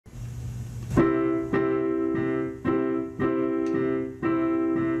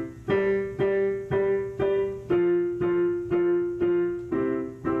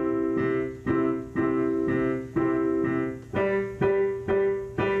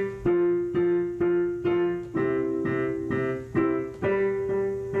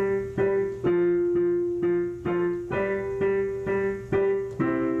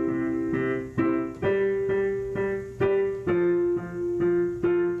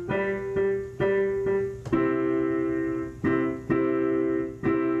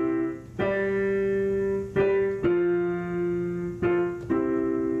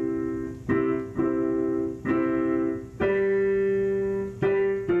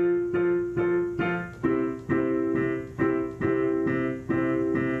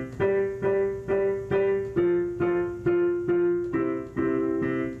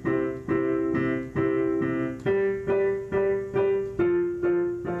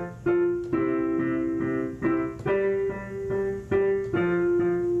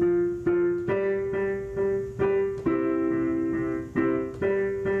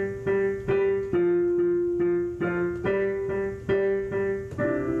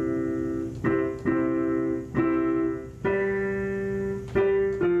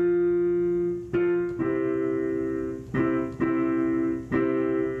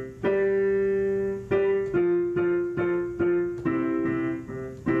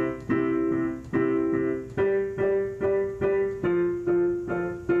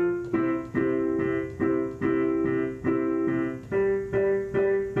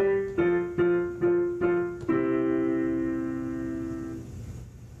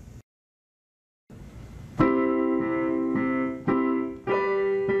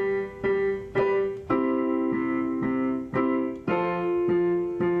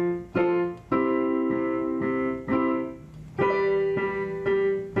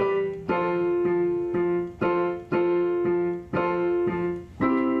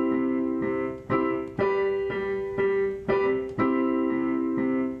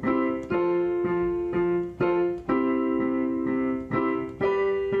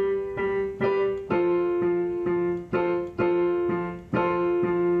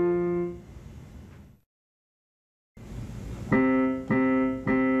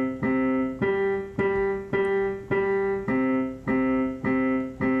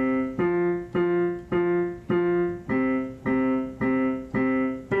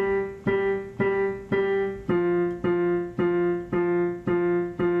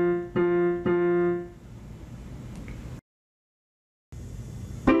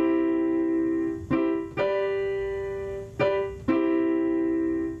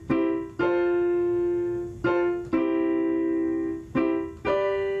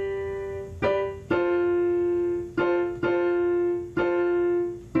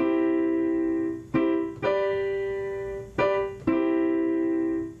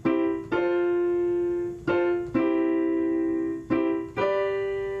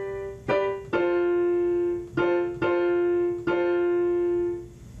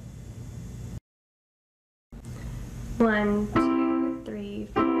1, 2, 3,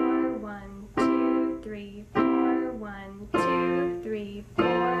 4, 1, 2, 3, 4, 1, 2, 3,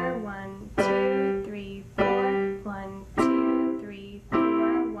 4, 1, 2, 3, 4, 1, 2, 3,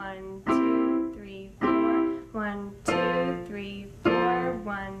 4, 1, 2, 3, 4, 1, 2, 3, 4,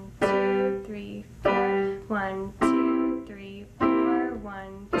 1, 2, 3, 4, 1, 2, 3, 4,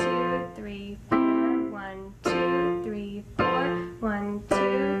 1, 2, 3, 4, 1, 2, 3,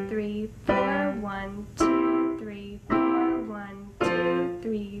 4, 1, 2, 3, 4, 1, 2,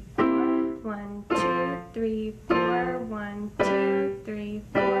 3, 4, 1, 2, 3, 4, 1, 2, 3, 4, 1, 2, 3,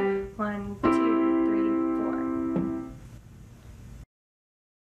 4, 1, 2,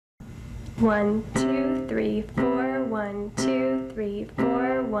 1, 2, 3, 4, 1, 2, 3,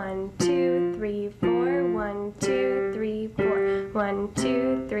 4, 1, 2, 3, 4, 1, 2, 3, 4, 1,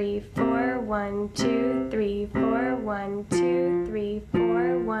 2, 3, 4, 1, 2, 3,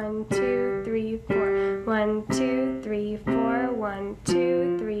 4, 1, 2, 3, 4, 1, 2, 3, 4, 1, 2, 3, 4, 1, 2,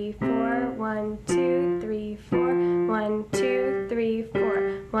 3, 4, 1, 2, 3, 4, 1, 2, 3,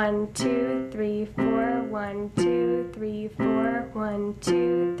 4, 1, 2, 3, 4, 1, 2, 3, 4, 1,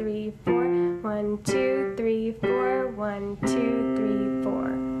 2, 3, 4, 1, 2, 3, 4, 1, 2, 3,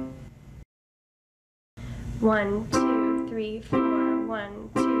 4. 1, 2, 3, 4, 1,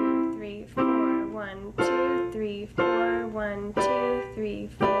 2, 3, 4, 1, 2, 3, 4, 1, 2, 3,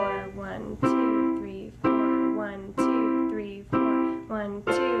 4, 1, 2, 3, 4, 1, 2, 3, 4, 1,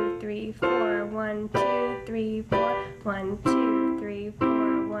 2, 3, 4, 1, 2, 3, 4, 1, 2, 3,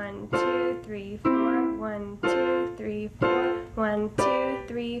 4, 1, 2, 3, 4, 1, 2, 3, 4, 1, 2,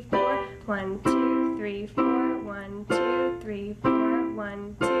 3, 4, 1, 2, 3, 4, 1, 2, 3, 4,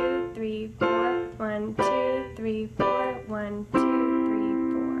 1, 2, 3, 4, 1, 2, 3, 4, 1, 2, 3, 4.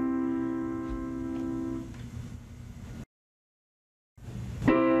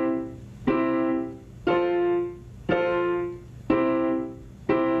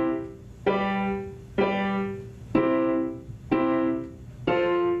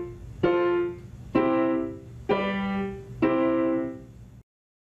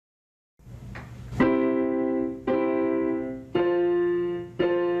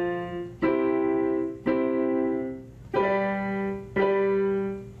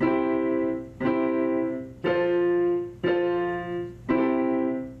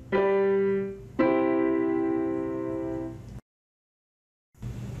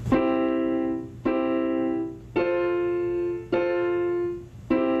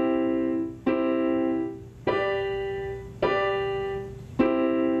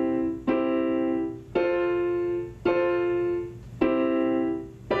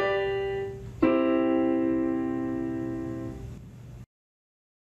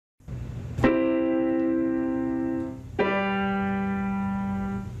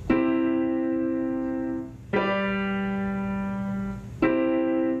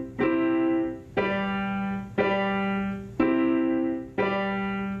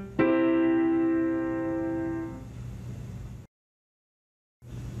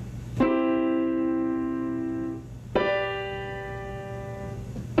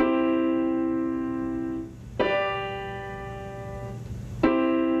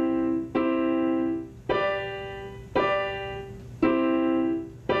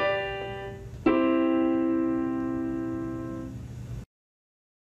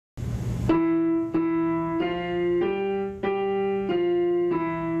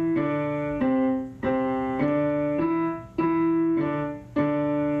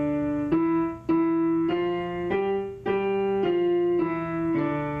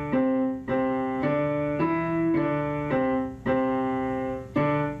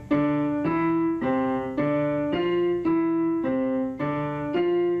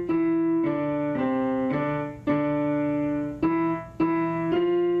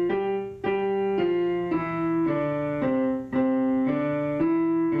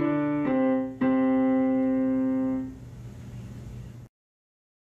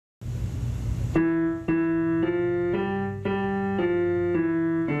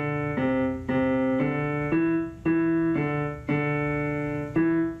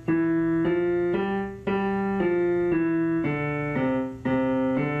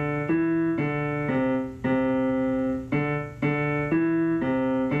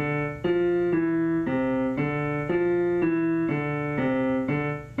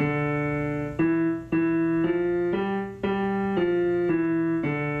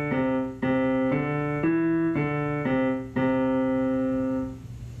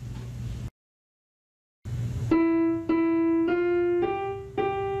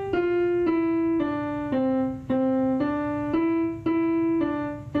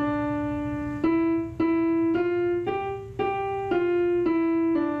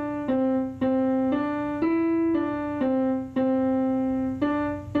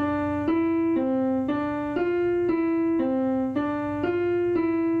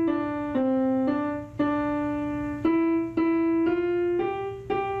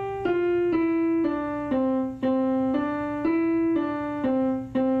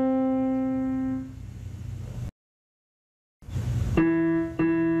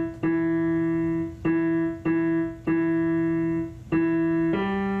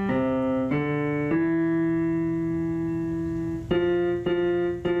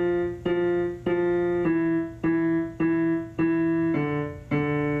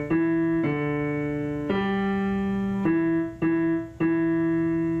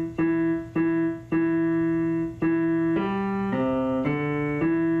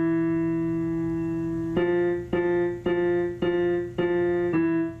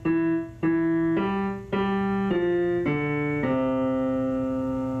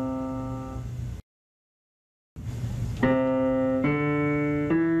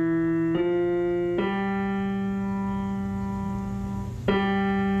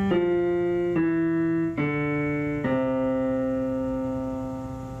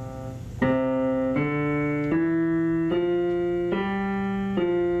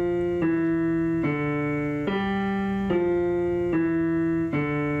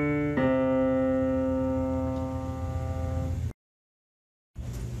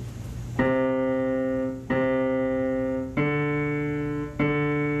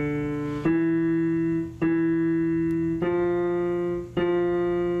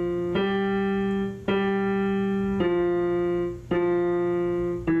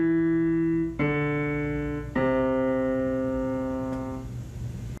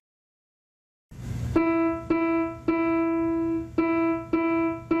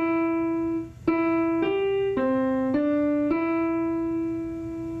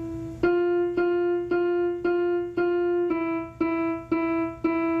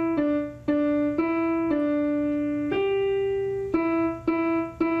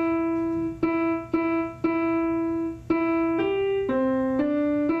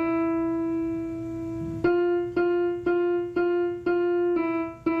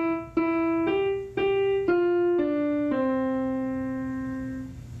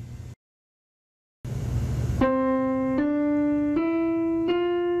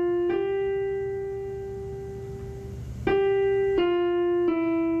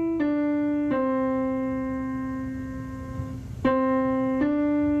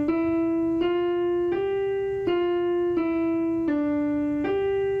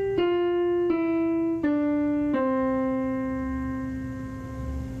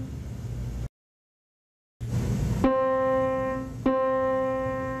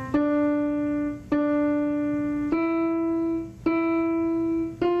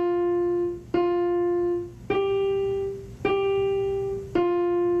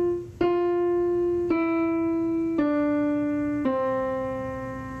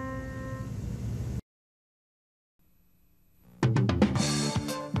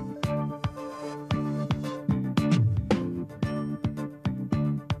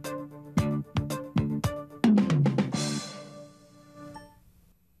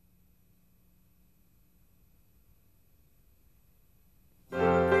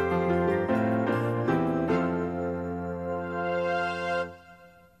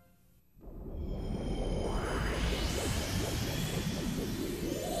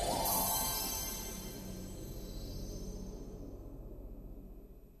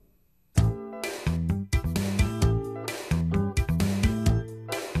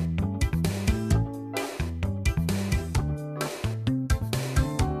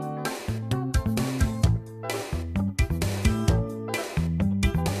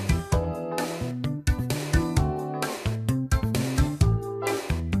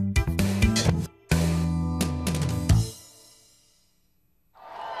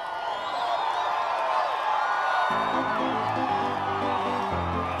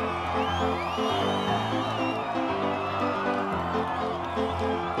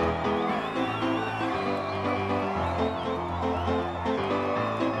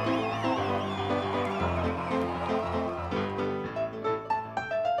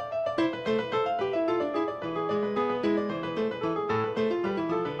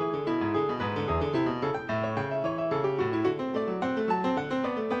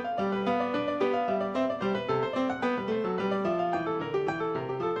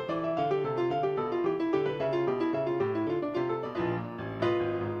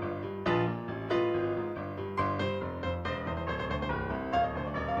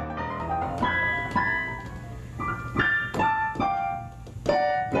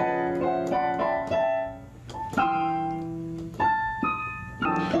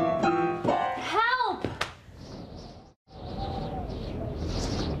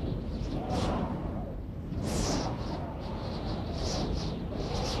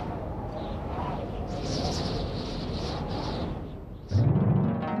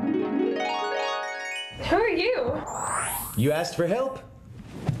 You asked for help?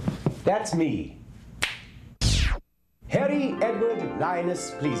 That's me. Harry Edward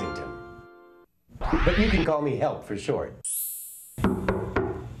Linus Pleasington. But you can call me Help for short. Hi,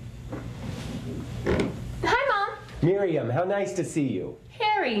 Mom. Miriam, how nice to see you.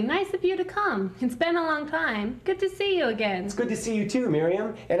 Harry, nice of you to come. It's been a long time. Good to see you again. It's good to see you too,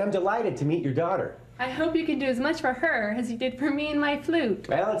 Miriam, and I'm delighted to meet your daughter. I hope you can do as much for her as you did for me and my flute.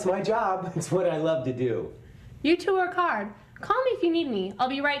 Well, it's my job. It's what I love to do. You two work hard. Call me if you need me. I'll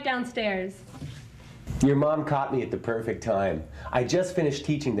be right downstairs. Your mom caught me at the perfect time. I just finished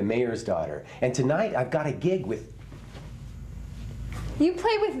teaching the mayor's daughter, and tonight I've got a gig with... You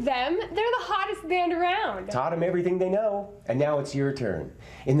play with them? They're the hottest band around. Taught them everything they know, and now it's your turn.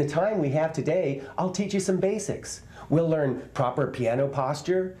 In the time we have today, I'll teach you some basics. We'll learn proper piano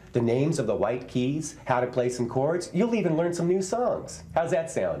posture, the names of the white keys, how to play some chords. You'll even learn some new songs. How's that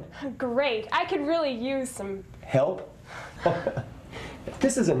sound? Great. I could really use some... Help?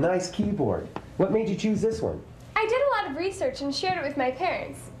 This is a nice keyboard. What made you choose this one? I did a lot of research and shared it with my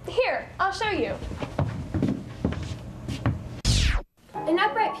parents. Here, I'll show you. An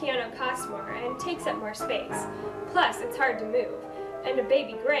upright piano costs more and takes up more space. Plus, it's hard to move. And a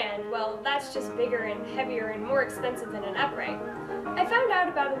baby grand, well, that's just bigger and heavier and more expensive than an upright. I found out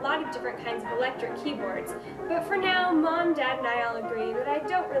about a lot of different kinds of electric keyboards, but for now, Mom, Dad, and I all agree that I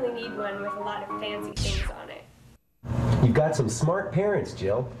don't really need one with a lot of fancy things on it. You've got some smart parents,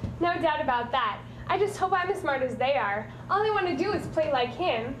 Jill. No doubt about that. I just hope I'm as smart as they are. All I want to do is play like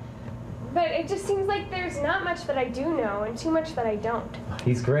him. But it just seems like there's not much that I do know and too much that I don't.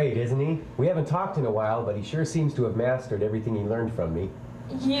 He's great, isn't he? We haven't talked in a while, but he sure seems to have mastered everything he learned from me.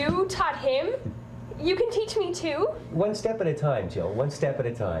 You taught him? You can teach me too? One step at a time, Jill, one step at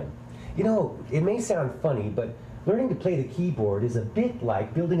a time. You know, it may sound funny, but learning to play the keyboard is a bit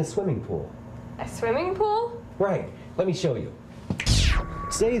like building a swimming pool. A swimming pool? Right, let me show you.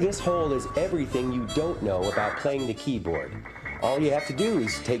 Say this hole is everything you don't know about playing the keyboard. All you have to do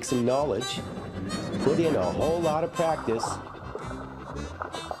is take some knowledge, put in a whole lot of practice,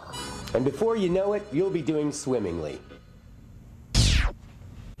 and before you know it, you'll be doing swimmingly.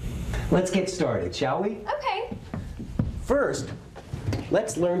 Let's get started, shall we? Okay. First,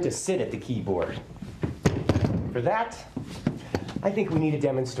 let's learn to sit at the keyboard. For that, I think we need a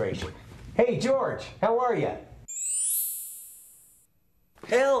demonstration. Hey, George, how are you?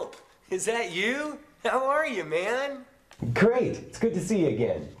 Help! Is that you? How are you, man? Great, it's good to see you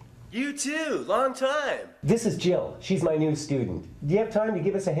again. You too, long time. This is Jill, she's my new student. Do you have time to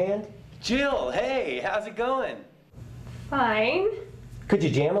give us a hand? Jill, hey, how's it going? Fine. Could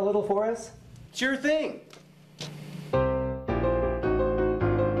you jam a little for us? Sure thing.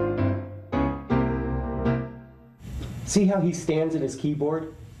 See how he stands at his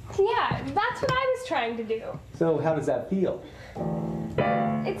keyboard? Yeah, that's what I was trying to do. So how does that feel?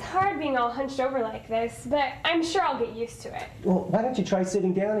 It's hard being all hunched over like this, but I'm sure I'll get used to it. Well, why don't you try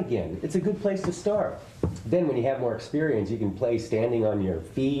sitting down again? It's a good place to start. Then when you have more experience, you can play standing on your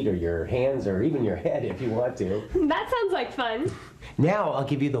feet or your hands or even your head if you want to. That sounds like fun. Now I'll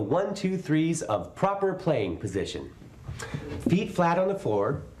give you the 1, 2, 3s of proper playing position. Feet flat on the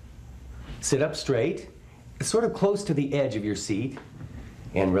floor, sit up straight, sort of close to the edge of your seat,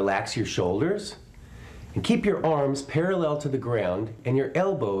 and relax your shoulders. And keep your arms parallel to the ground and your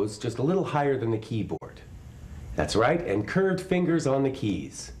elbows just a little higher than the keyboard. That's right, and curved fingers on the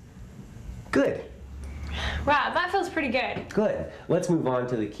keys. Good. Wow, that feels pretty good. Good. Let's move on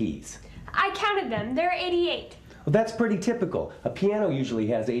to the keys. I counted them. There are 88. Well, that's pretty typical. A piano usually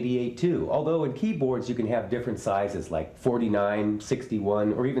has 88 too, although in keyboards you can have different sizes like 49,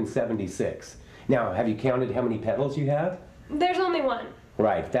 61, or even 76. Now, have you counted how many pedals you have? There's only one.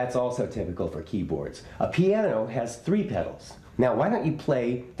 Right, that's also typical for keyboards. A piano has 3 pedals. Now, why don't you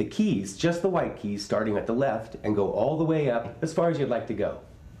play the keys, just the white keys, starting at the left, and go all the way up as far as you'd like to go.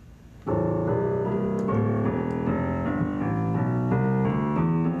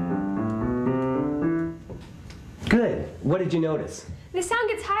 Good. What did you notice? The sound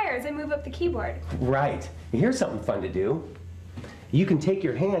gets higher as I move up the keyboard. Right. Here's something fun to do. You can take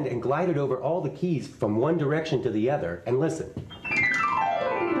your hand and glide it over all the keys from one direction to the other and listen.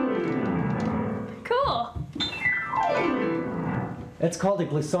 Cool. That's called a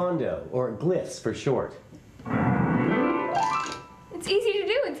glissando, or gliss for short. It's easy to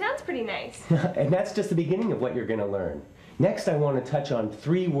do and sounds pretty nice. And that's just the beginning of what you're going to learn. Next, I want to touch on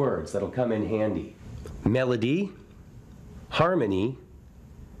 3 words that'll come in handy. Melody, harmony,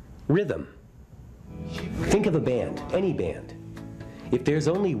 rhythm. Think of a band, any band. If there's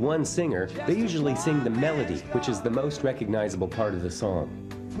only one singer, they usually sing the melody, which is the most recognizable part of the song.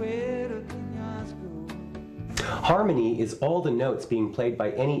 Harmony is all the notes being played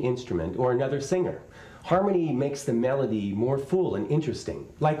by any instrument or another singer. Harmony makes the melody more full and interesting,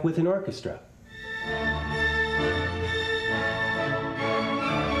 like with an orchestra.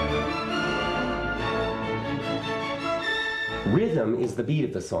 Rhythm is the beat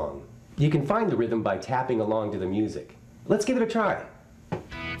of the song. You can find the rhythm by tapping along to the music. Let's give it a try.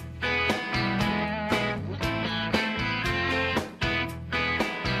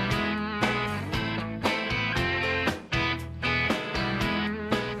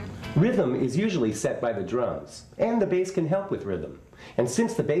 Rhythm is usually set by the drums, and the bass can help with rhythm. And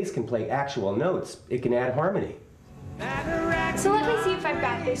since the bass can play actual notes, it can add harmony. So let me see if I've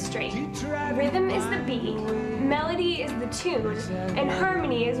got this straight. Rhythm is the beat, melody is the tune, and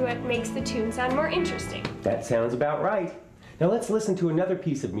harmony is what makes the tune sound more interesting. That sounds about right. Now let's listen to another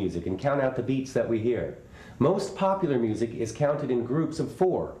piece of music and count out the beats that we hear. Most popular music is counted in groups of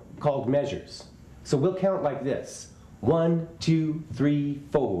 4, called measures. So we'll count like this. 1, 2, 3,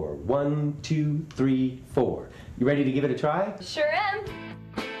 4. 1, 2, 3, 4. You ready to give it a try? Sure am.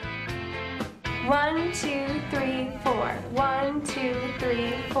 1, 2, 3, 4. 1, 2,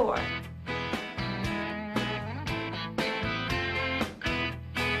 3, 4.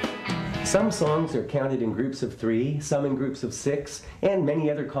 Some songs are counted in groups of 3, some in groups of 6, and many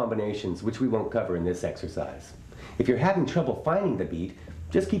other combinations, which we won't cover in this exercise. If you're having trouble finding the beat,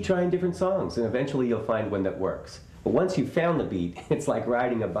 just keep trying different songs, and eventually you'll find one that works. But once you've found the beat, it's like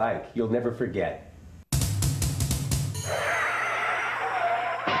riding a bike. You'll never forget.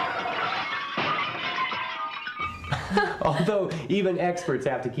 Although even experts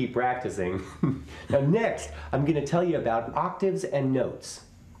have to keep practicing. Now next, I'm going to tell you about octaves and notes.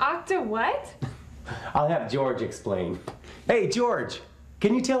 Octa what? I'll have George explain. Hey, George,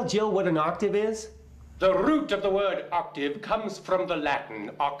 can you tell Jill what an octave is? The root of the word octave comes from the Latin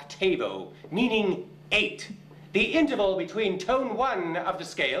octavo, meaning 8. The interval between tone 1 of the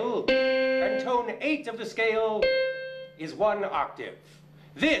scale and tone 8 of the scale is 1 octave.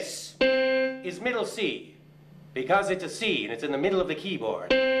 This is middle C, because it's a C and it's in the middle of the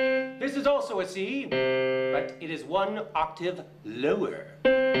keyboard. This is also a C, but it is 1 octave lower.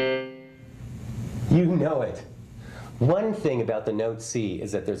 You know it. One thing about the note C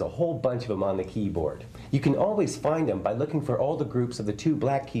is that there's a whole bunch of them on the keyboard. You can always find them by looking for all the groups of the 2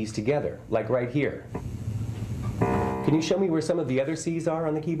 black keys together, like right here. Can you show me where some of the other C's are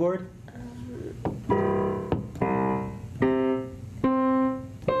on the keyboard?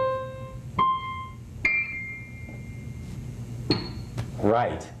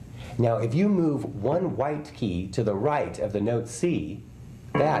 Right. Now, if you move one white key to the right of the note C,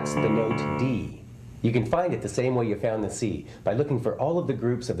 that's the note D. You can find it the same way you found the C, by looking for all of the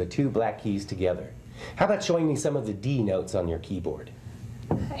groups of the 2 black keys together. How about showing me some of the D notes on your keyboard?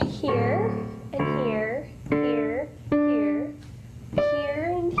 Here, and here, here, here, here,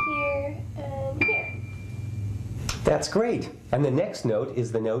 and here, and here. That's great. And the next note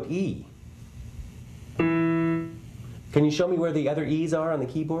is the note E. Can you show me where the other E's are on the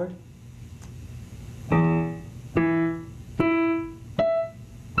keyboard?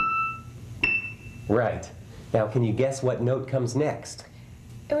 Right. Now, can you guess what note comes next?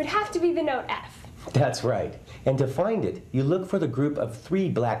 It would have to be the note F. That's right. And to find it, you look for the group of 3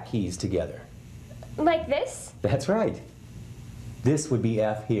 black keys together. Like this? That's right. This would be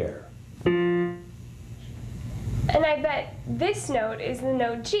F here. And I bet this note is the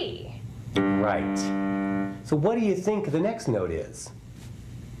note G. Right. So what do you think the next note is?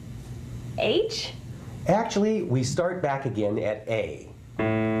 H? Actually, we start back again at A.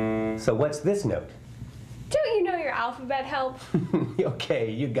 So what's this note? Don't you know your alphabet help? Okay,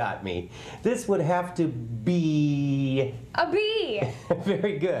 you got me. This would have to be... A B.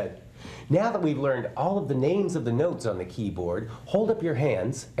 Very good. Now that we've learned all of the names of the notes on the keyboard, hold up your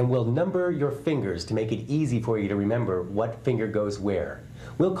hands and we'll number your fingers to make it easy for you to remember what finger goes where.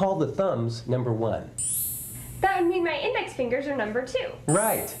 We'll call the thumbs number 1. That would mean my index fingers are number 2.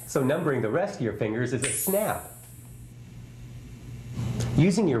 Right, so numbering the rest of your fingers is a snap.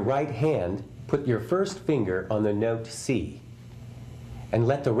 Using your right hand, put your first finger on the note C, and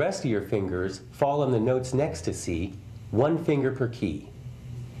let the rest of your fingers fall on the notes next to C, 1 finger per key.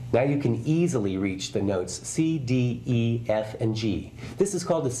 Now you can easily reach the notes C, D, E, F, and G. This is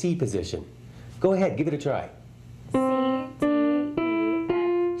called the C position. Go ahead, give it a try. C, D, E,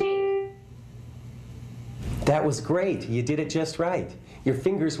 F, G. That was great. You did it just right. Your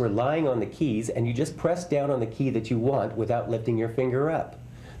fingers were lying on the keys, and you just pressed down on the key that you want without lifting your finger up.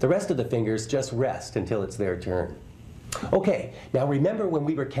 The rest of the fingers just rest until it's their turn. Okay, now remember when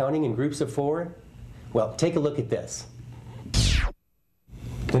we were counting in groups of 4? Well, take a look at this.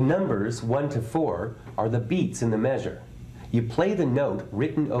 The numbers 1 to 4 are the beats in the measure. You play the note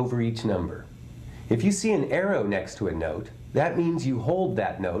written over each number. If you see an arrow next to a note, that means you hold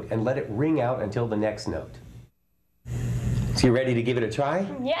that note and let it ring out until the next note. So you ready to give it a try?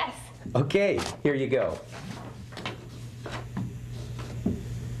 Yes. Okay, here you go.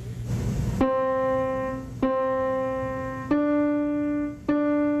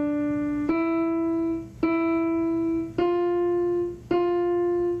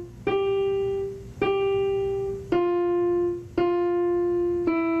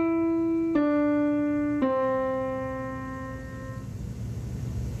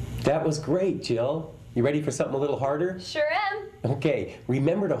 That was great, Jill. You ready for something a little harder? Sure am. Okay,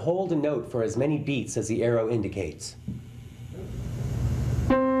 remember to hold a note for as many beats as the arrow indicates.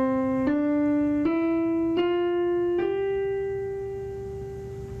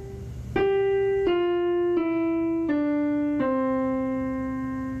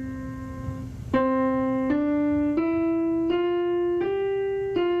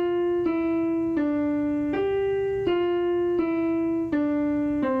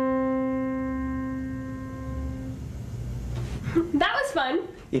 That was fun.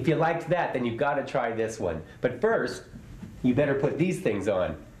 If you liked that, then you've got to try this one. But first, you better put these things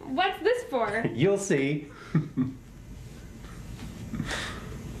on. What's this for? You'll see.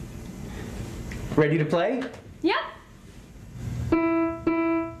 Ready to play? Yep.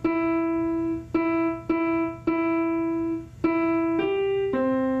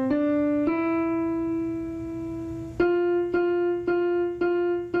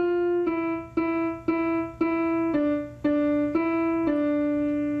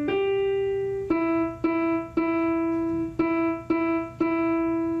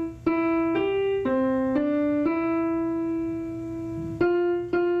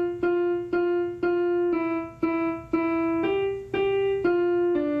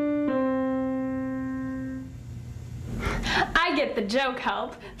 I get the joke,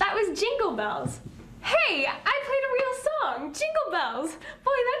 Help. That was Jingle Bells. Hey, I played a real song, Jingle Bells.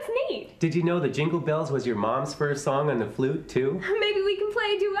 Boy, that's neat. Did you know that Jingle Bells was your mom's first song on the flute, too? Maybe we can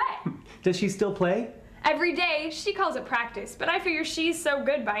play a duet. Does she still play? Every day, she calls it practice, but I figure she's so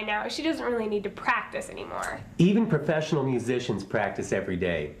good by now, she doesn't really need to practice anymore. Even professional musicians practice every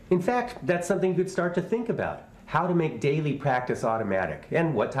day. In fact, that's something you could start to think about. How to make daily practice automatic,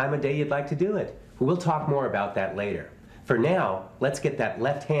 and what time of day you'd like to do it. We'll talk more about that later. For now, let's get that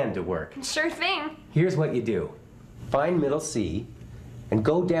left hand to work. Sure thing. Here's what you do. Find middle C, and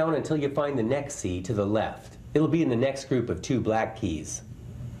go down until you find the next C to the left. It'll be in the next group of 2 black keys.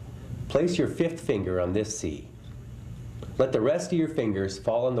 Place your 5th finger on this C. Let the rest of your fingers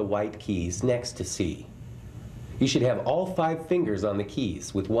fall on the white keys next to C. You should have all 5 fingers on the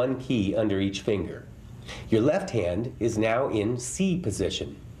keys, with 1 key under each finger. Your left hand is now in C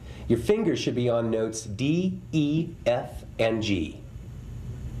position. Your fingers should be on notes D, E, F, and G.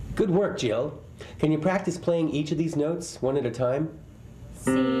 Good work, Jill. Can you practice playing each of these notes one at a time?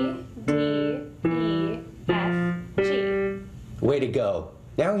 C, D, E, F, G. Way to go.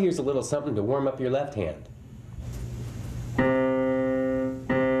 Now here's a little something to warm up your left hand.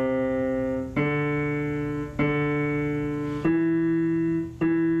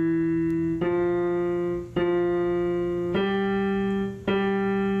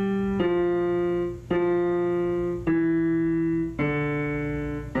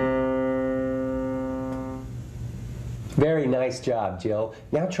 Very nice job, Jill.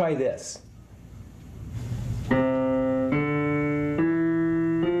 Now try this.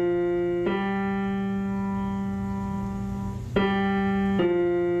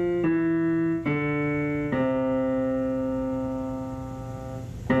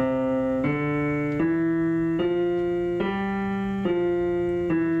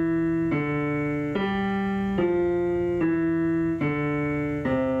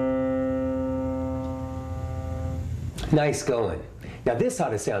 Nice going. Now this ought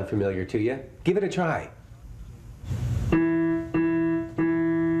to sound familiar to you. Give it a try.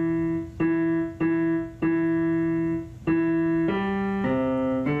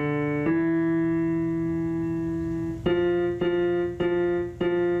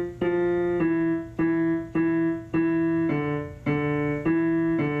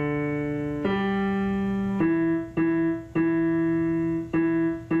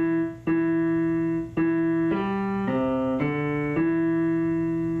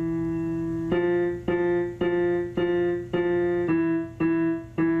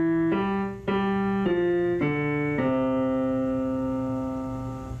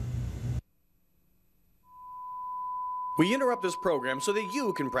 We interrupt this program so that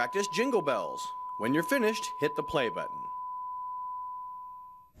you can practice Jingle Bells. When you're finished, hit the play button.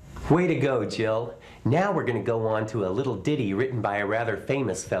 Way to go, Jill. Now we're going to go on to a little ditty written by a rather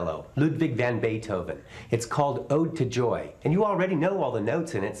famous fellow, Ludwig van Beethoven. It's called Ode to Joy, and you already know all the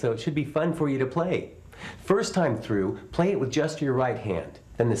notes in it, so it should be fun for you to play. First time through, play it with just your right hand.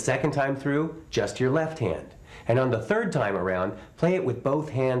 Then the second time through, just your left hand. And on the third time around, play it with both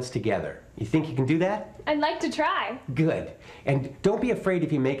hands together. You think you can do that? I'd like to try. Good. And don't be afraid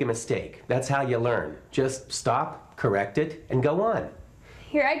if you make a mistake. That's how you learn. Just stop, correct it, and go on.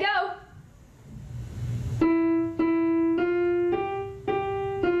 Here I go.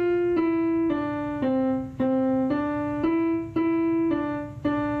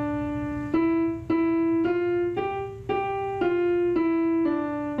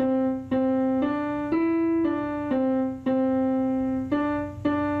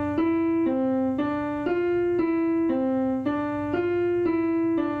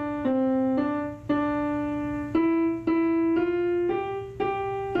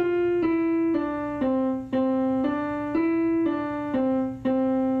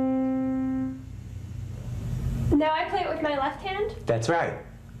 Now I play it with my left hand? That's right.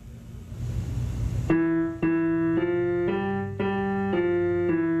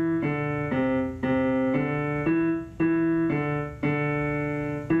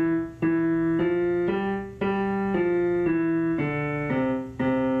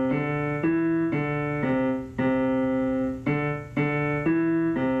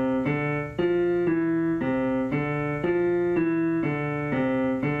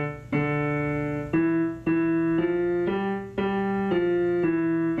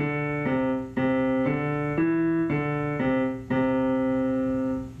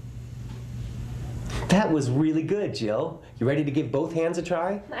 That was really good, Jill. You ready to give both hands a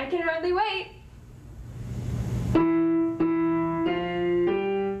try? I can hardly wait.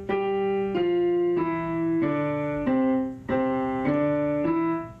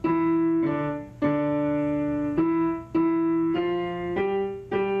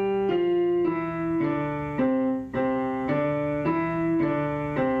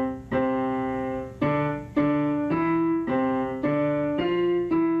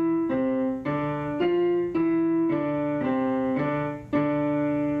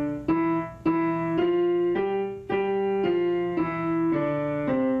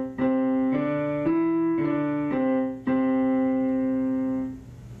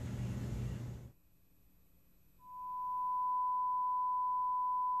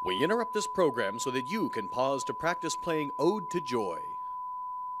 We interrupt this program so that you can pause to practice playing Ode to Joy.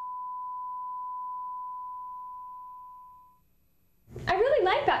 I really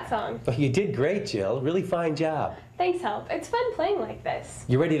like that song. Oh, you did great, Jill. Really fine job. Thanks, Help. It's fun playing like this.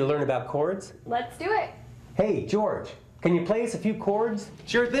 You ready to learn about chords? Let's do it. Hey, George, can you play us a few chords?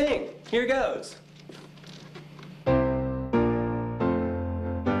 Sure thing. Here goes.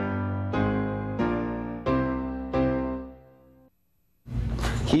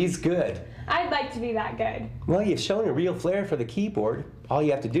 He's good. I'd like to be that good. Well, you've shown a real flair for the keyboard. All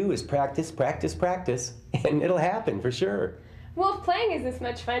you have to do is practice, practice, practice, and it'll happen for sure. Well, if playing is this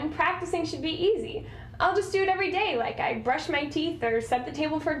much fun, practicing should be easy. I'll just do it every day, like I brush my teeth or set the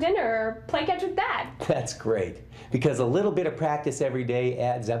table for dinner or play catch with Dad. That's great, because a little bit of practice every day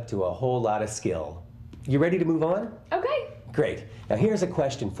adds up to a whole lot of skill. You ready to move on? Okay. Great. Now here's a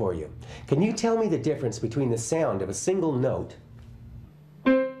question for you. Can you tell me the difference between the sound of a single note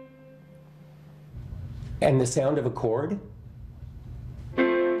and the sound of a chord?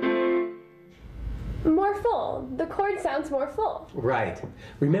 More full. The chord sounds more full. Right.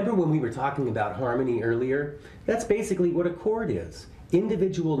 Remember when we were talking about harmony earlier? That's basically what a chord is.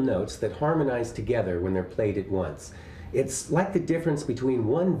 Individual notes that harmonize together when they're played at once. It's like the difference between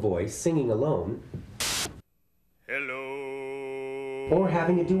one voice singing alone or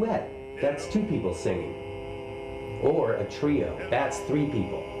having a duet. That's two people singing. Or a trio. That's three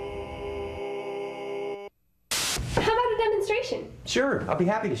people. How about a demonstration? Sure, I'll be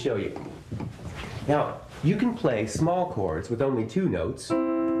happy to show you. Now, you can play small chords with only two notes,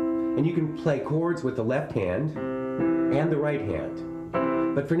 and you can play chords with the left hand and the right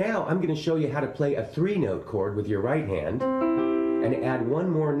hand. But for now, I'm going to show you how to play a three-note chord with your right hand and add one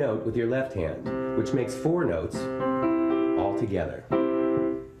more note with your left hand, which makes four notes all together.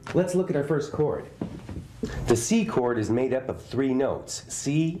 Let's look at our first chord. The C chord is made up of three notes,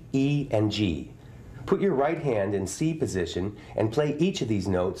 C, E, and G. Put your right hand in C position and play each of these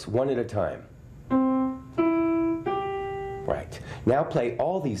notes one at a time. Right. Now play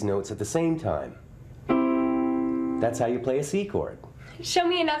all these notes at the same time. That's how you play a C chord. Show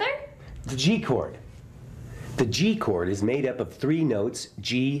me another? The G chord. The G chord is made up of three notes,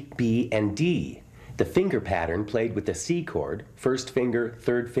 G, B, and D. The finger pattern played with the C chord, first finger,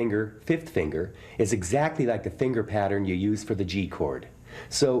 third finger, fifth finger, is exactly like the finger pattern you use for the G chord.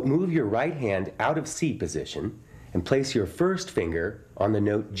 So move your right hand out of C position and place your first finger on the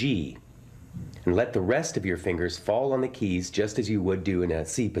note G. And let the rest of your fingers fall on the keys just as you would do in a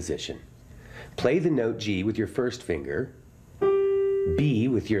C position. Play the note G with your first finger, B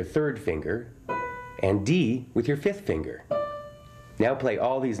with your third finger, and D with your fifth finger. Now play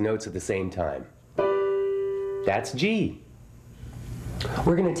all these notes at the same time. That's G.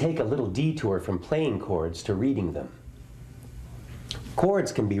 We're going to take a little detour from playing chords to reading them.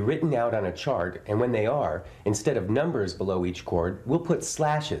 Chords can be written out on a chart, and when they are, instead of numbers below each chord, we'll put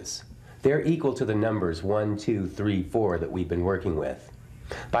slashes. They're equal to the numbers 1, 2, 3, 4 that we've been working with.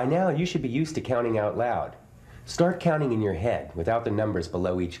 By now, you should be used to counting out loud. Start counting in your head without the numbers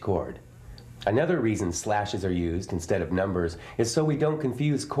below each chord. Another reason slashes are used instead of numbers is so we don't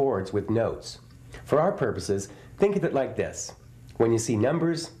confuse chords with notes. For our purposes, think of it like this. When you see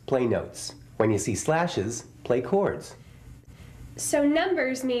numbers, play notes. When you see slashes, play chords. So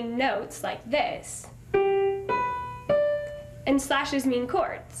numbers mean notes like this, and slashes mean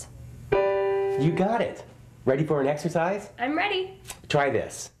chords. You got it. Ready for an exercise? I'm ready. Try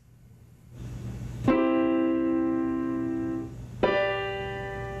this.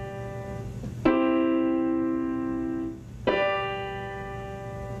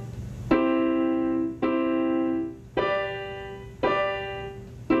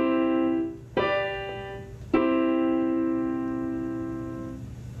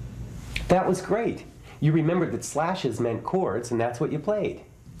 That was great. You remembered that slashes meant chords, and that's what you played.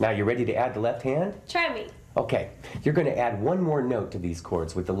 Now you ready to add the left hand? Try me. Okay, you're going to add one more note to these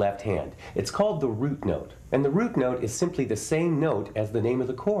chords with the left hand. It's called the root note, and the root note is simply the same note as the name of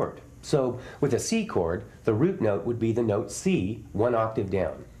the chord. So with a C chord, the root note would be the note C, one octave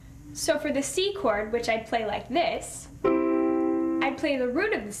down. So for the C chord, which I'd play like this, I'd play the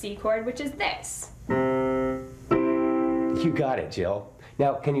root of the C chord, which is this. You got it, Jill.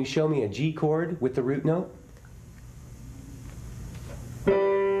 Now, can you show me a G chord with the root note?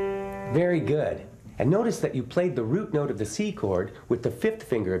 Very good. And notice that you played the root note of the C chord with the fifth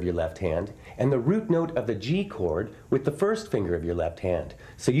finger of your left hand and the root note of the G chord with the first finger of your left hand.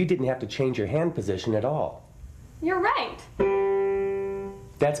 So you didn't have to change your hand position at all. You're right.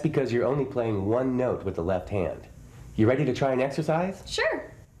 That's because you're only playing one note with the left hand. You ready to try an exercise? Sure.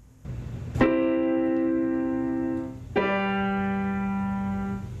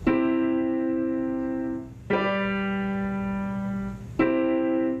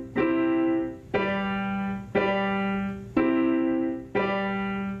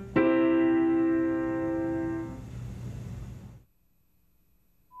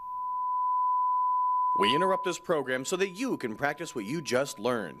 We interrupt this program so that you can practice what you just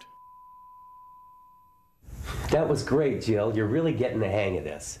learned. That was great, Jill. You're really getting the hang of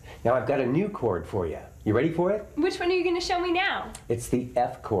this. Now I've got a new chord for you. You ready for it? Which one are you going to show me now? It's the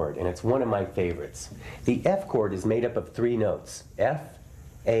F chord, and it's one of my favorites. The F chord is made up of three notes, F,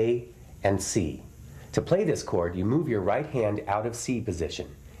 A, and C. To play this chord, you move your right hand out of C position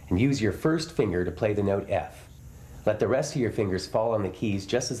and use your first finger to play the note F. Let the rest of your fingers fall on the keys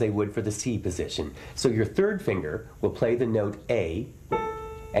just as they would for the C position. So your third finger will play the note A,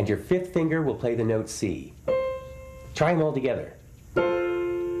 and your fifth finger will play the note C. Try them all together.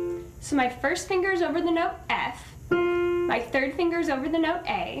 So my first finger's over the note F, my third finger's over the note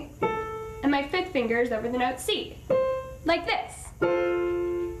A, and my fifth finger's over the note C. Like this.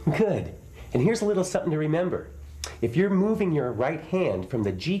 Good. And here's a little something to remember. If you're moving your right hand from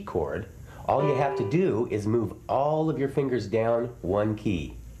the G chord, all you have to do is move all of your fingers down one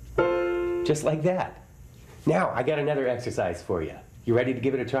key. Just like that. Now, I got another exercise for you. You ready to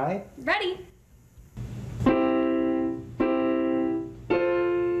give it a try? Ready.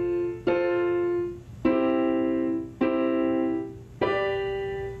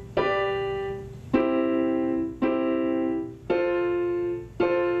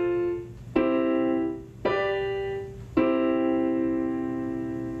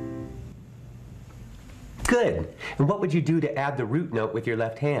 Good. And what would you do to add the root note with your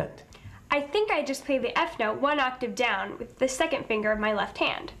left hand? I think I just play the F note one octave down with the second finger of my left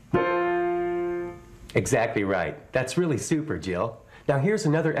hand. Exactly right. That's really super, Jill. Now here's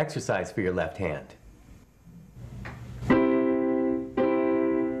another exercise for your left hand.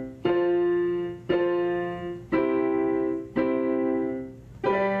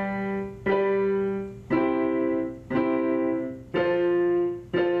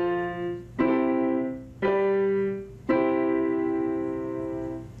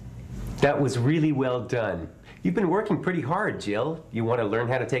 That was really well done. You've been working pretty hard, Jill. You want to learn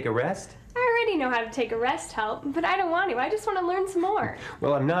how to take a rest? I already know how to take a rest help, but I don't want to. I just want to learn some more.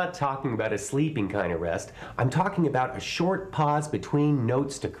 Well, I'm not talking about a sleeping kind of rest. I'm talking about a short pause between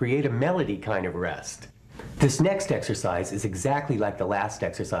notes to create a melody kind of rest. This next exercise is exactly like the last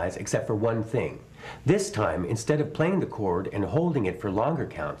exercise, except for one thing. This time, instead of playing the chord and holding it for longer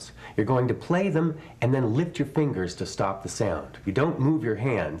counts, you're going to play them and then lift your fingers to stop the sound. You don't move your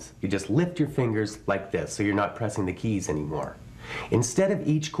hands, you just lift your fingers like this, so you're not pressing the keys anymore. Instead of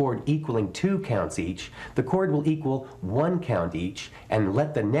each chord equaling 2 counts each, the chord will equal 1 count each, and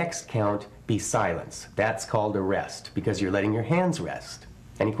let the next count be silence. That's called a rest, because you're letting your hands rest.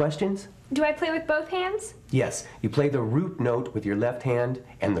 Any questions? Do I play with both hands? Yes, you play the root note with your left hand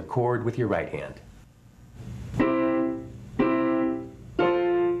and the chord with your right hand.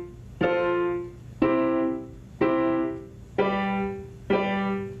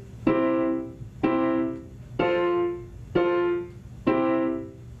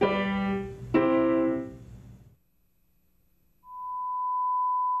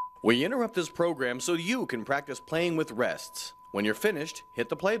 We interrupt this program so you can practice playing with rests. When you're finished, hit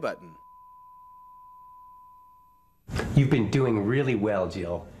the play button. You've been doing really well,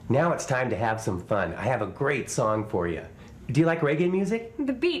 Jill. Now it's time to have some fun. I have a great song for you. Do you like reggae music?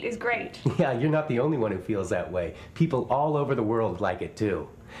 The beat is great. Yeah, you're not the only one who feels that way. People all over the world like it too.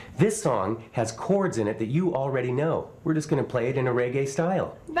 This song has chords in it that you already know. We're just going to play it in a reggae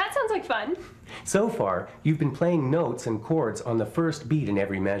style. That sounds like fun. So far, you've been playing notes and chords on the first beat in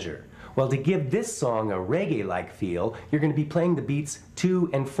every measure. Well, to give this song a reggae-like feel, you're going to be playing the beats 2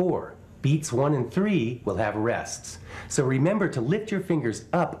 and 4. Beats 1 and 3 will have rests. So remember to lift your fingers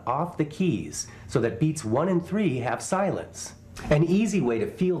up off the keys so that beats 1 and 3 have silence. An easy way to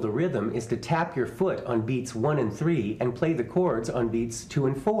feel the rhythm is to tap your foot on beats 1 and 3 and play the chords on beats 2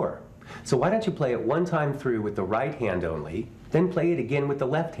 and 4. So why don't you play it one time through with the right hand only, then play it again with the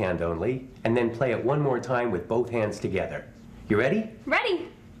left hand only, and then play it one more time with both hands together. You ready? Ready.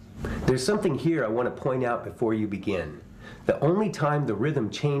 There's something here I want to point out before you begin. The only time the rhythm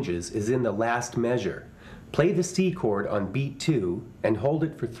changes is in the last measure. Play the C chord on beat 2 and hold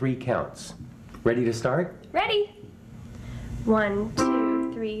it for 3 counts. Ready to start? Ready. 1,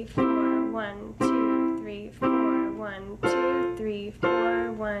 2, 3, 4. 1, 2, 3, 4. 1, 2, 3,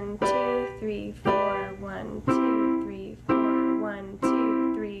 4. 1, 2, 3, 4. 1, 2, 3, 4. 1,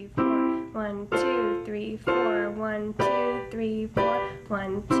 2, 3, 4. 1, 2, 3, 4. 1, 2, 3, 4.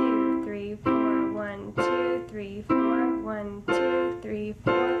 1, 2, 3, 4. 1, 2, 3,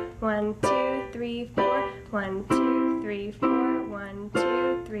 4. 1, 2, 3, 4. 1, 2, 3, 4. 1, 2, 3, 4. 1,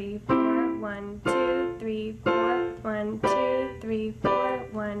 2, 3, 4. 1, 2, 3, 4. 1, 2, 3, 4.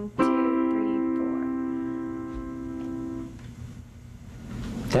 1, 2, 3, 4.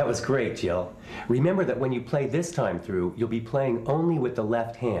 That was great, Jill. Remember that when you play this time through, you'll be playing only with the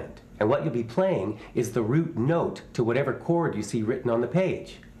left hand. And what you'll be playing is the root note to whatever chord you see written on the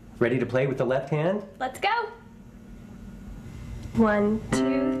page. Ready to play with the left hand? Let's go. 1,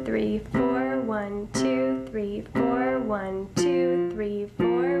 2, 3, 4. 1, 2, 3, 4. 1, 2, 3,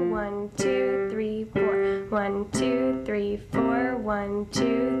 4. 1, 2, 3, 4. 1, 2, 3, 4. 1,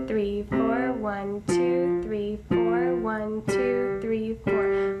 2, 3, 4. 1, 2, 3, 4. 1, 2, 3,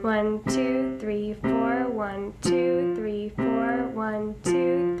 4. 1, 2, 3, 4. 1, 2, 3, 4. 1,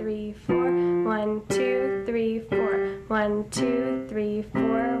 2, 3, 4. 1, 2, 3, 4. 1, 2, 3,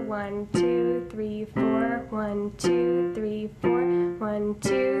 4. 1, 2, 3, 4. 1, 2, 3, 4. 1,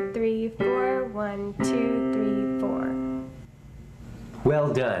 2, 3, 4. 1, 2, 3, 4.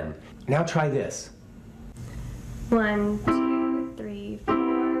 Well done. Now try this. 1, 2, 3,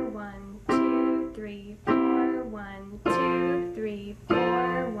 4. 1, 2, 3, 4. 1, 2, 3,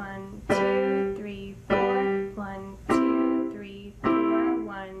 4. 1, 2, 3, 4. 1, 2, 3, 4.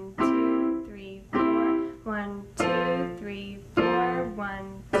 1, 2, 3, 4. 1, 2, 3, 4.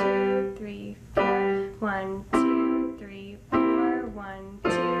 1, 2, 3, 4. 1,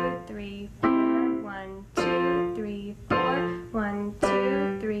 2, 3, 4. 1, 2, 3, 4. 1,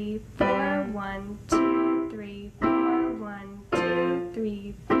 2, 3, 4. 1, 2, 3, 4. 1, 2, 3, 4. 1, 2,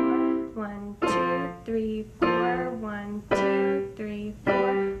 3, 4. 1, 2, 3, 4. 1, 2, 3,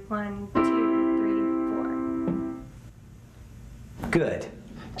 4. 1, 2, 3, 4. Good.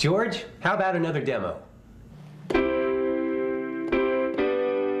 George, how about another demo?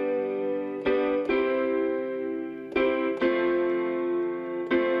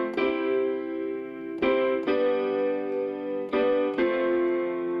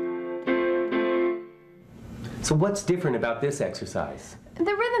 So what's different about this exercise?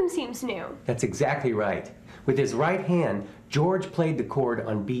 The rhythm seems new. That's exactly right. With his right hand, George played the chord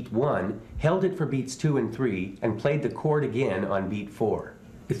on beat 1, held it for beats 2 and 3, and played the chord again on beat 4.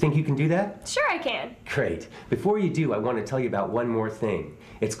 You think you can do that? Sure I can. Great. Before you do, I want to tell you about one more thing.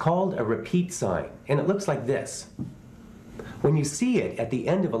 It's called a repeat sign, and it looks like this. When you see it at the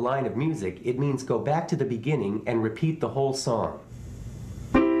end of a line of music, it means go back to the beginning and repeat the whole song.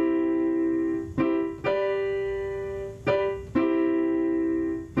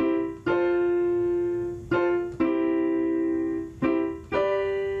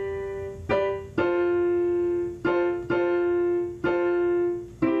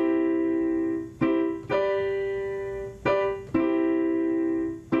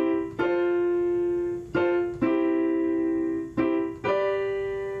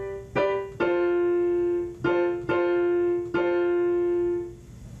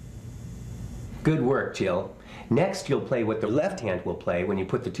 Good work, Jill. Next, you'll play what the left hand will play when you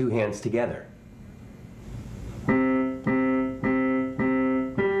put the two hands together.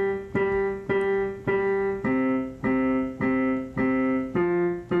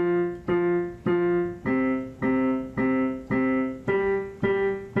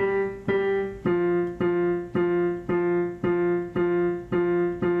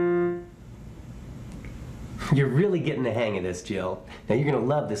 You're really getting the hang of this, Jill. Now you're going to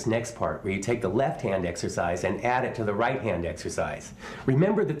love this next part where you take the left hand exercise and add it to the right hand exercise.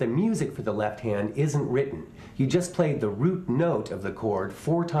 Remember that the music for the left hand isn't written. You just played the root note of the chord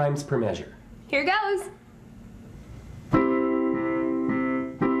 4 times per measure. Here goes.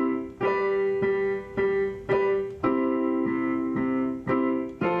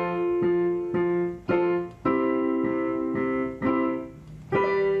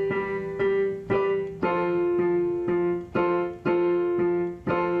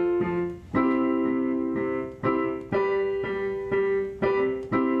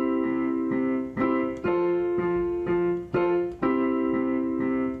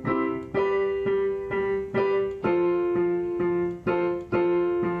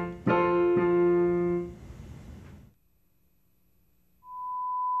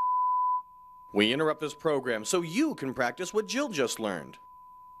 We interrupt this program so you can practice what Jill just learned.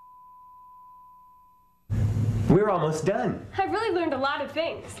 We're almost done. I've really learned a lot of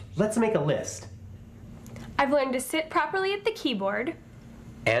things. Let's make a list. I've learned to sit properly at the keyboard.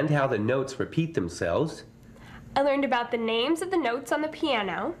 And how the notes repeat themselves. I learned about the names of the notes on the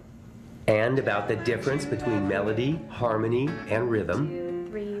piano. And about the difference between melody, harmony, and rhythm.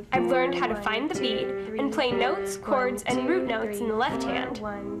 I've learned how to find the beat and play notes, chords, and root notes in the left hand.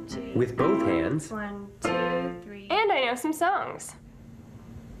 With both hands. 1, 2, 3. And I know some songs.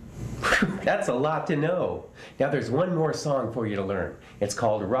 That's a lot to know. Now there's one more song for you to learn. It's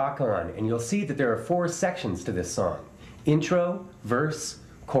called Rock On, and you'll see that there are 4 sections to this song. Intro, verse,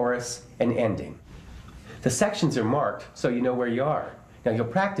 chorus, and ending. The sections are marked so you know where you are. Now you'll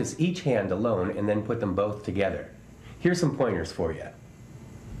practice each hand alone and then put them both together. Here's some pointers for you.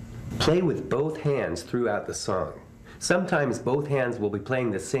 Play with both hands throughout the song. Sometimes both hands will be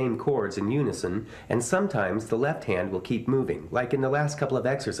playing the same chords in unison, and sometimes the left hand will keep moving, like in the last couple of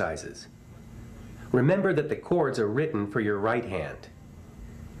exercises. Remember that the chords are written for your right hand.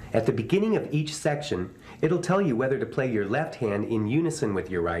 At the beginning of each section, it'll tell you whether to play your left hand in unison with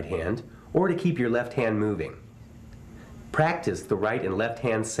your right hand, or to keep your left hand moving. Practice the right and left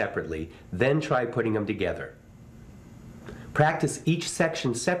hands separately, then try putting them together. Practice each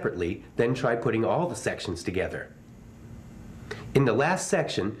section separately, then try putting all the sections together. In the last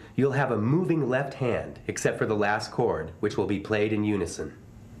section, you'll have a moving left hand, except for the last chord, which will be played in unison.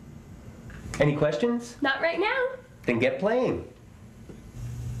 Any questions? Not right now. Then get playing.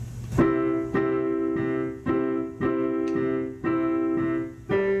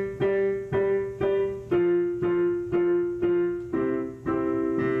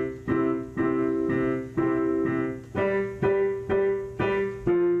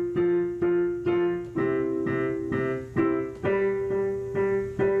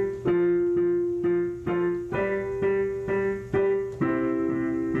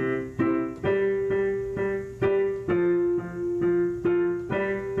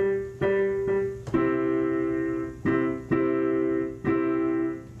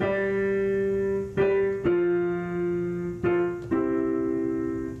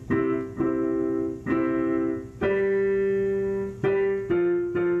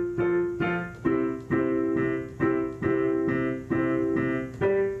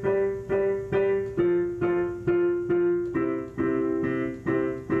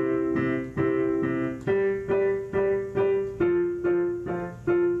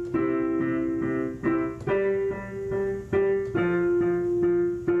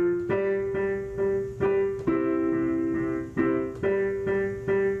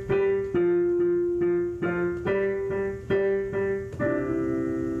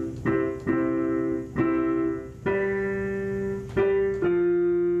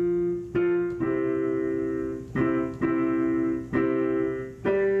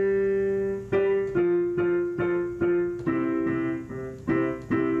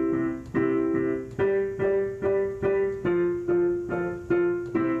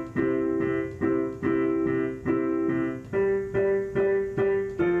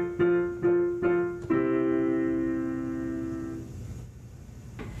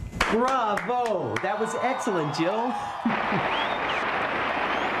 Bravo! That was excellent, Jill.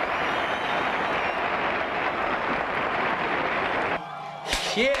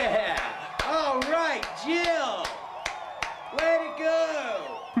 Yeah! All right, Jill! Way to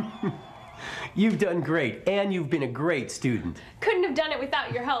go! You've done great, and you've been a great student. Couldn't have done it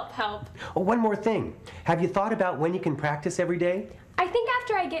without your help. Oh, one more thing. Have you thought about when you can practice every day? I think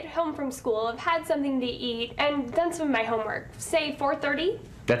after I get home from school, I've had something to eat and done some of my homework. Say 4:30?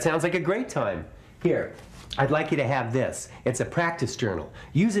 That sounds like a great time. Here, I'd like you to have this. It's a practice journal.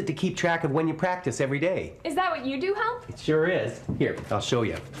 Use it to keep track of when you practice every day. Is that what you do, Help? It sure is. Here, I'll show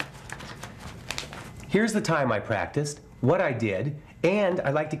you. Here's the time I practiced, what I did, and I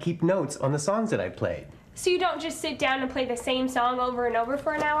like to keep notes on the songs that I played. So you don't just sit down and play the same song over and over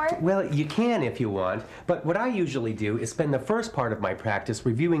for an hour? Well, you can if you want, but what I usually do is spend the first part of my practice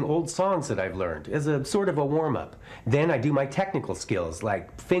reviewing old songs that I've learned as a sort of a warm-up. Then I do my technical skills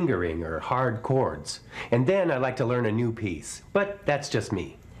like fingering or hard chords. And then I like to learn a new piece, but that's just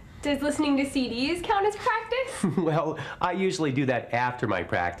me. Does listening to CDs count as practice? Well, I usually do that after my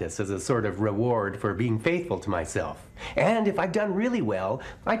practice as a sort of reward for being faithful to myself. And if I've done really well,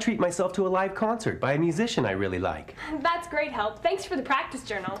 I treat myself to a live concert by a musician I really like. That's great, Help. Thanks for the practice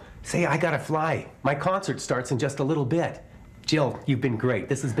journal. Say, I gotta fly. My concert starts in just a little bit. Jill, you've been great.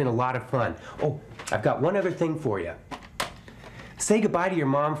 This has been a lot of fun. Oh, I've got one other thing for you. Say goodbye to your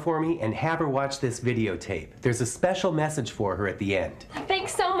mom for me and have her watch this videotape. There's a special message for her at the end.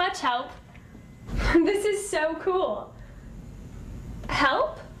 Thanks so much, Help. This is so cool.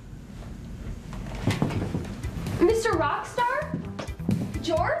 Help? Mr. Rockstar?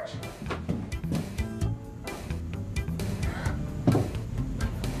 George?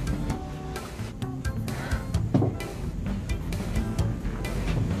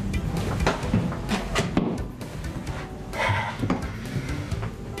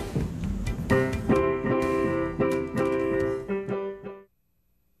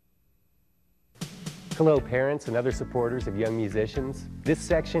 Hello, parents and other supporters of young musicians. This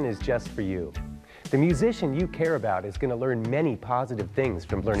section is just for you. The musician you care about is going to learn many positive things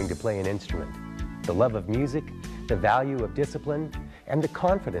from learning to play an instrument. The love of music, the value of discipline, and the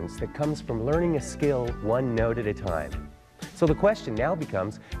confidence that comes from learning a skill one note at a time. So the question now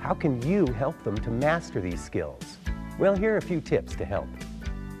becomes, how can you help them to master these skills? Well, here are a few tips to help.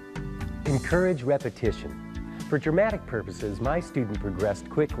 Encourage repetition. For dramatic purposes, my student progressed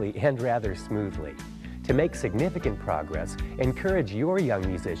quickly and rather smoothly. To make significant progress, encourage your young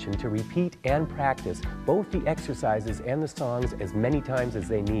musician to repeat and practice both the exercises and the songs as many times as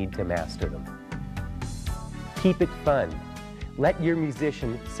they need to master them. Keep it fun. Let your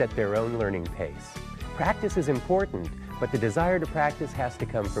musician set their own learning pace. Practice is important, but the desire to practice has to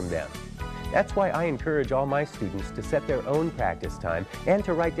come from them. That's why I encourage all my students to set their own practice time and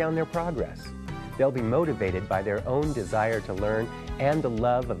to write down their progress. They'll be motivated by their own desire to learn and the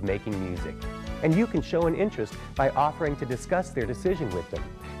love of making music. And you can show an interest by offering to discuss their decision with them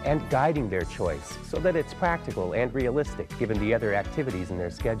and guiding their choice so that it's practical and realistic given the other activities in their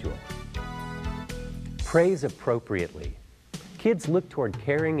schedule. Praise appropriately. Kids look toward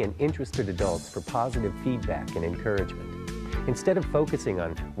caring and interested adults for positive feedback and encouragement. Instead of focusing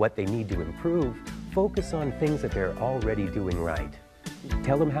on what they need to improve, focus on things that they're already doing right.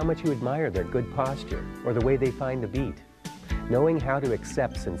 Tell them how much you admire their good posture or the way they find the beat. Knowing how to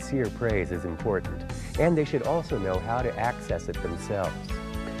accept sincere praise is important, and they should also know how to access it themselves.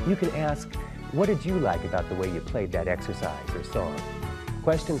 You can ask, what did you like about the way you played that exercise or song?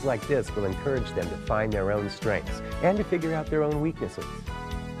 Questions like this will encourage them to find their own strengths and to figure out their own weaknesses.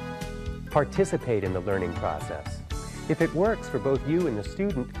 Participate in the learning process. If it works for both you and the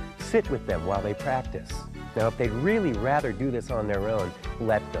student, sit with them while they practice. Now, if they'd really rather do this on their own,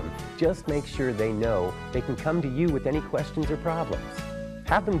 let them. Just make sure they know they can come to you with any questions or problems.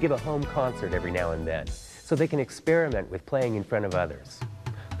 Have them give a home concert every now and then, so they can experiment with playing in front of others.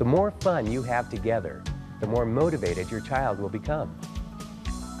 The more fun you have together, the more motivated your child will become.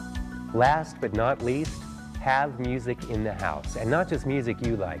 Last but not least, have music in the house, and not just music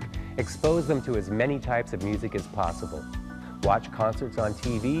you like. Expose them to as many types of music as possible. Watch concerts on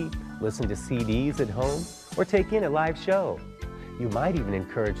TV, listen to CDs at home, or take in a live show. You might even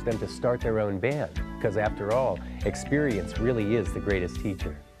encourage them to start their own band, because after all, experience really is the greatest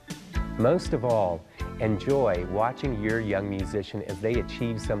teacher. Most of all, enjoy watching your young musician as they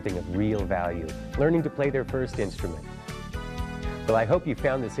achieve something of real value, learning to play their first instrument. Well, I hope you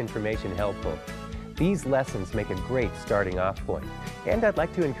found this information helpful. These lessons make a great starting off point, and I'd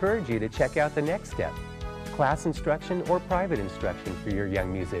like to encourage you to check out the next step, class instruction or private instruction for your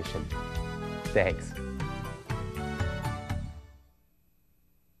young musician. Thanks.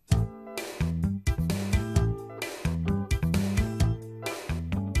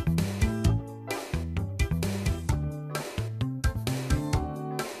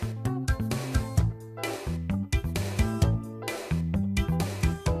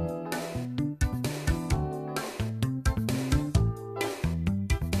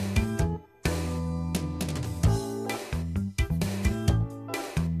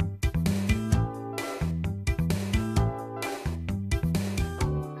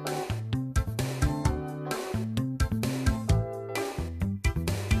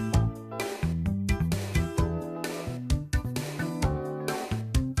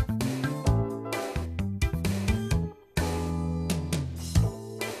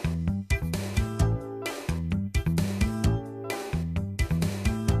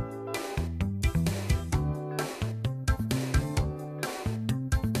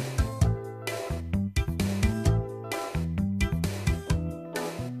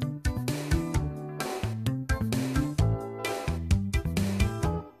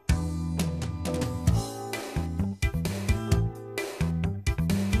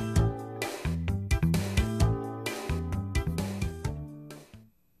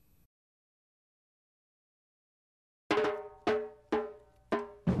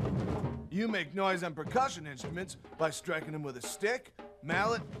 You make noise on percussion instruments by striking them with a stick,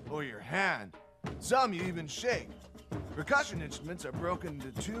 mallet, or your hand. Some you even shake. Percussion instruments are broken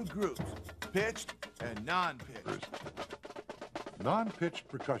into two groups, pitched and non-pitched. Non-pitched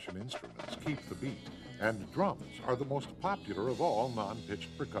percussion instruments keep the beat, and drums are the most popular of all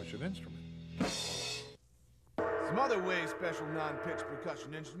non-pitched percussion instruments. Some other way special non-pitched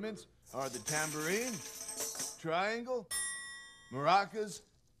percussion instruments are the tambourine, triangle, maracas,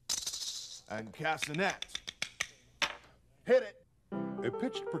 and castanets. Hit it! A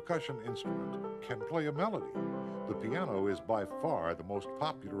pitched percussion instrument can play a melody. The piano is by far the most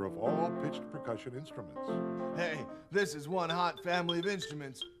popular of all pitched percussion instruments. Hey, this is one hot family of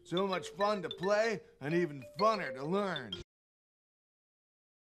instruments. So much fun to play and even funner to learn.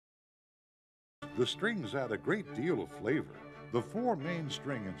 The strings add a great deal of flavor. The four main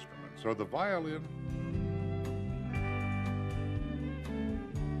string instruments are the violin,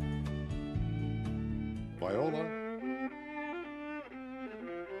 viola,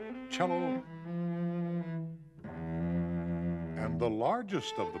 cello, and the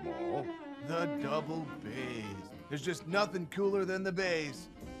largest of them all, The double bass. There's just nothing cooler than the bass.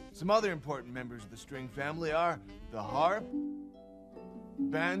 Some other important members of the string family are the harp,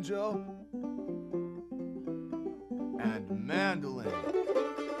 banjo, and mandolin.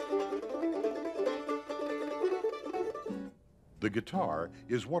 The guitar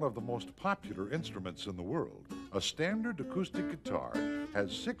is one of the most popular instruments in the world. A standard acoustic guitar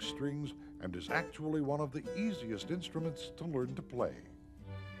has 6 strings and is actually one of the easiest instruments to learn to play.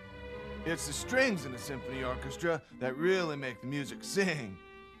 It's the strings in a symphony orchestra that really make the music sing.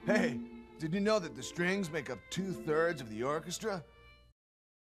 Hey, did you know that the strings make up 2/3 of the orchestra?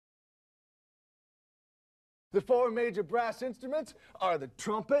 The 4 major brass instruments are the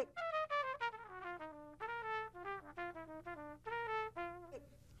trumpet,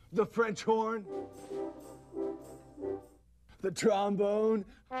 the French horn, the trombone,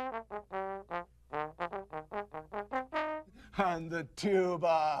 and the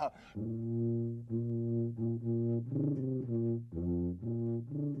tuba.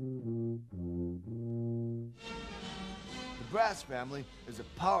 The brass family is a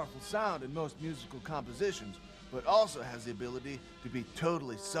powerful sound in most musical compositions, but also has the ability to be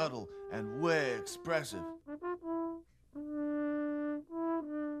totally subtle and way expressive.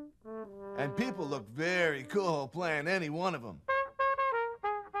 And people look very cool playing any one of them.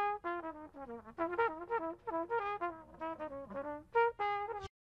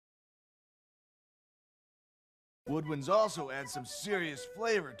 Woodwinds also add some serious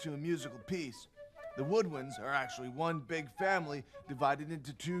flavor to a musical piece. The woodwinds are actually one big family divided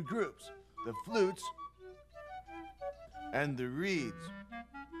into 2 groups, the flutes and the reeds.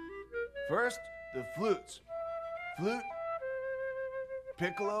 First, the flutes. Flute,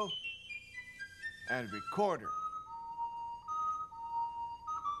 piccolo, and recorder.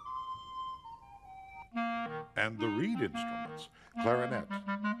 And the reed instruments, clarinet,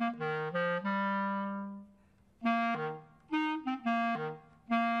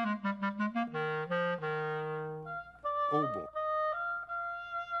 oboe,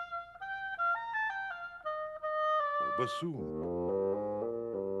 bassoon,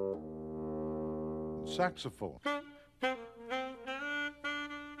 saxophone.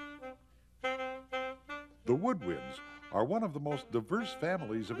 The woodwinds are one of the most diverse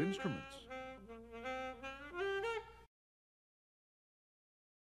families of instruments.